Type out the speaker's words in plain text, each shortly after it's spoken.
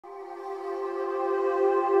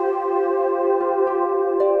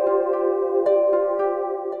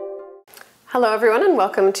Hello everyone and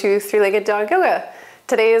welcome to Three-Legged Dog Yoga.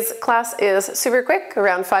 Today's class is super quick,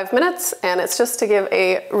 around 5 minutes, and it's just to give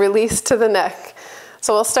a release to the neck.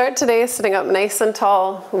 So we'll start today sitting up nice and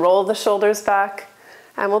tall, roll the shoulders back,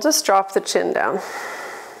 and we'll just drop the chin down.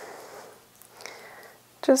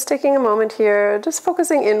 Just taking a moment here, just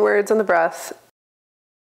focusing inwards on the breath,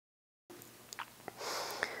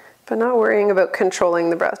 but not worrying about controlling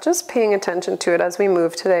the breath, just paying attention to it as we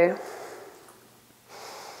move today.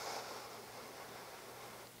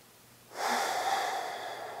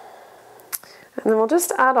 And then we'll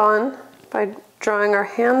just add on by drawing our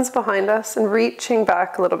hands behind us and reaching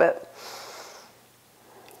back a little bit.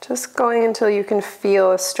 Just going until you can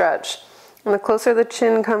feel a stretch. And the closer the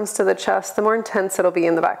chin comes to the chest, the more intense it'll be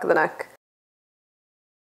in the back of the neck.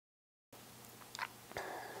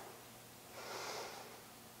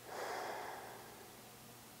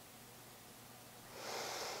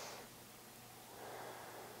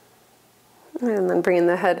 And then bringing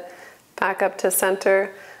the head back up to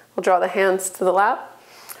center. We'll draw the hands to the lap,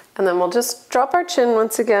 and then we'll just drop our chin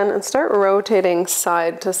once again and start rotating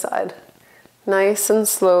side to side, nice and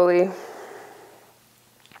slowly.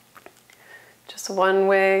 Just one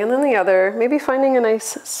way and then the other, maybe finding a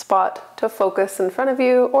nice spot to focus in front of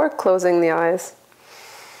you or closing the eyes.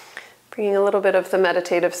 Bringing a little bit of the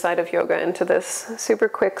meditative side of yoga into this super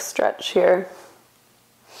quick stretch here.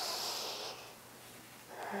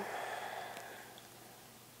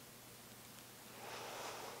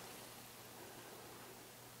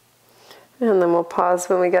 And then we'll pause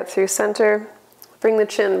when we get through center. Bring the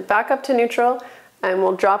chin back up to neutral, and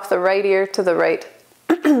we'll drop the right ear to the right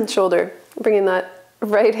shoulder. Bringing that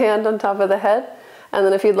right hand on top of the head. And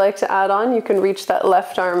then if you'd like to add on, you can reach that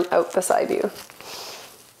left arm out beside you.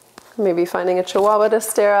 Maybe finding a chihuahua to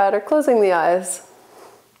stare at or closing the eyes.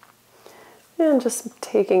 And just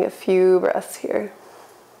taking a few breaths here.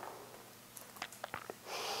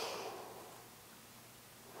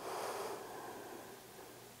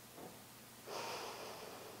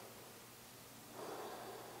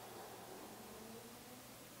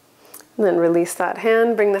 And then release that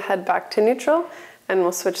hand, bring the head back to neutral, and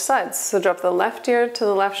we'll switch sides. So drop the left ear to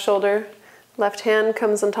the left shoulder, left hand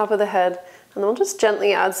comes on top of the head, and then we'll just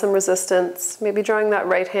gently add some resistance, maybe drawing that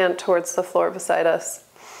right hand towards the floor beside us.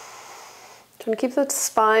 Trying to keep the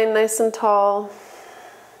spine nice and tall.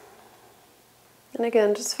 And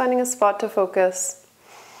again, just finding a spot to focus.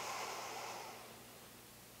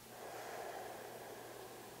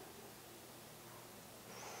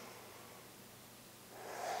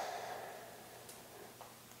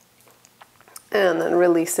 And then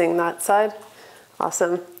releasing that side.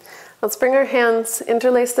 Awesome. Let's bring our hands,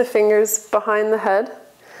 interlace the fingers behind the head,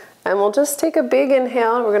 and we'll just take a big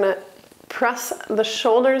inhale. We're going to press the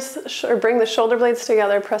shoulders, or bring the shoulder blades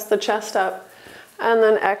together, press the chest up, and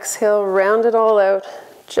then exhale, round it all out,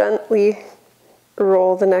 gently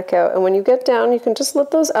roll the neck out. And when you get down, you can just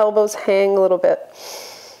let those elbows hang a little bit.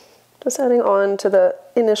 Just adding on to the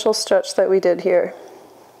initial stretch that we did here.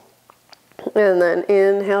 And then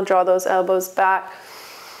inhale, draw those elbows back,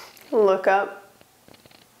 look up,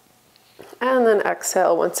 and then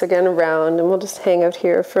exhale once again, round, and we'll just hang out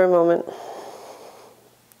here for a moment.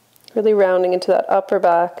 Really rounding into that upper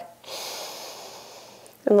back,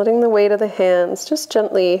 and letting the weight of the hands just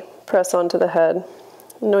gently press onto the head,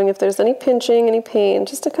 knowing if there's any pinching, any pain,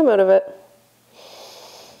 just to come out of it.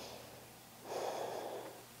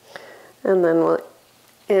 And then we'll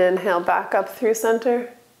inhale back up through center.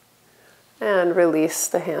 And release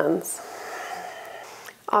the hands.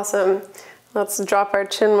 Awesome. Let's drop our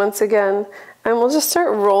chin once again, and we'll just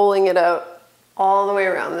start rolling it out all the way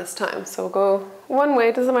around this time. So we'll go one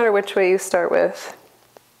way, doesn't matter which way you start with.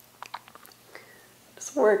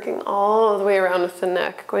 Just working all the way around with the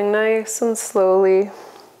neck, going nice and slowly.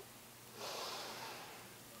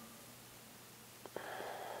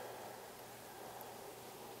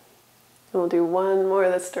 And we'll do one more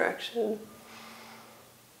this direction.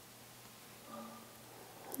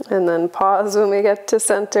 And then pause when we get to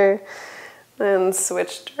center and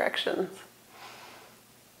switch directions.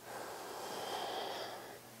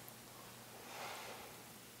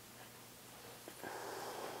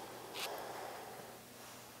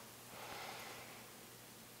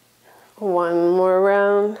 One more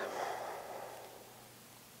round.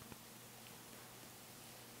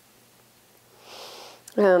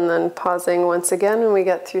 And then pausing once again when we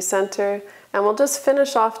get through center. And we'll just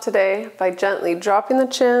finish off today by gently dropping the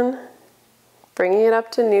chin, bringing it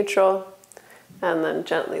up to neutral, and then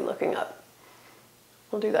gently looking up.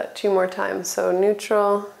 We'll do that 2 more times. So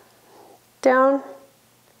neutral, down,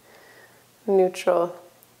 neutral,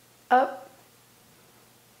 up,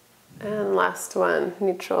 And last one,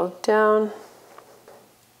 neutral down,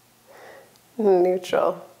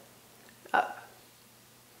 neutral up.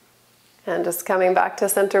 And just coming back to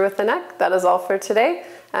center with the neck. That is all for today.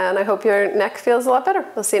 And I hope your neck feels a lot better.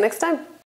 We'll see you next time.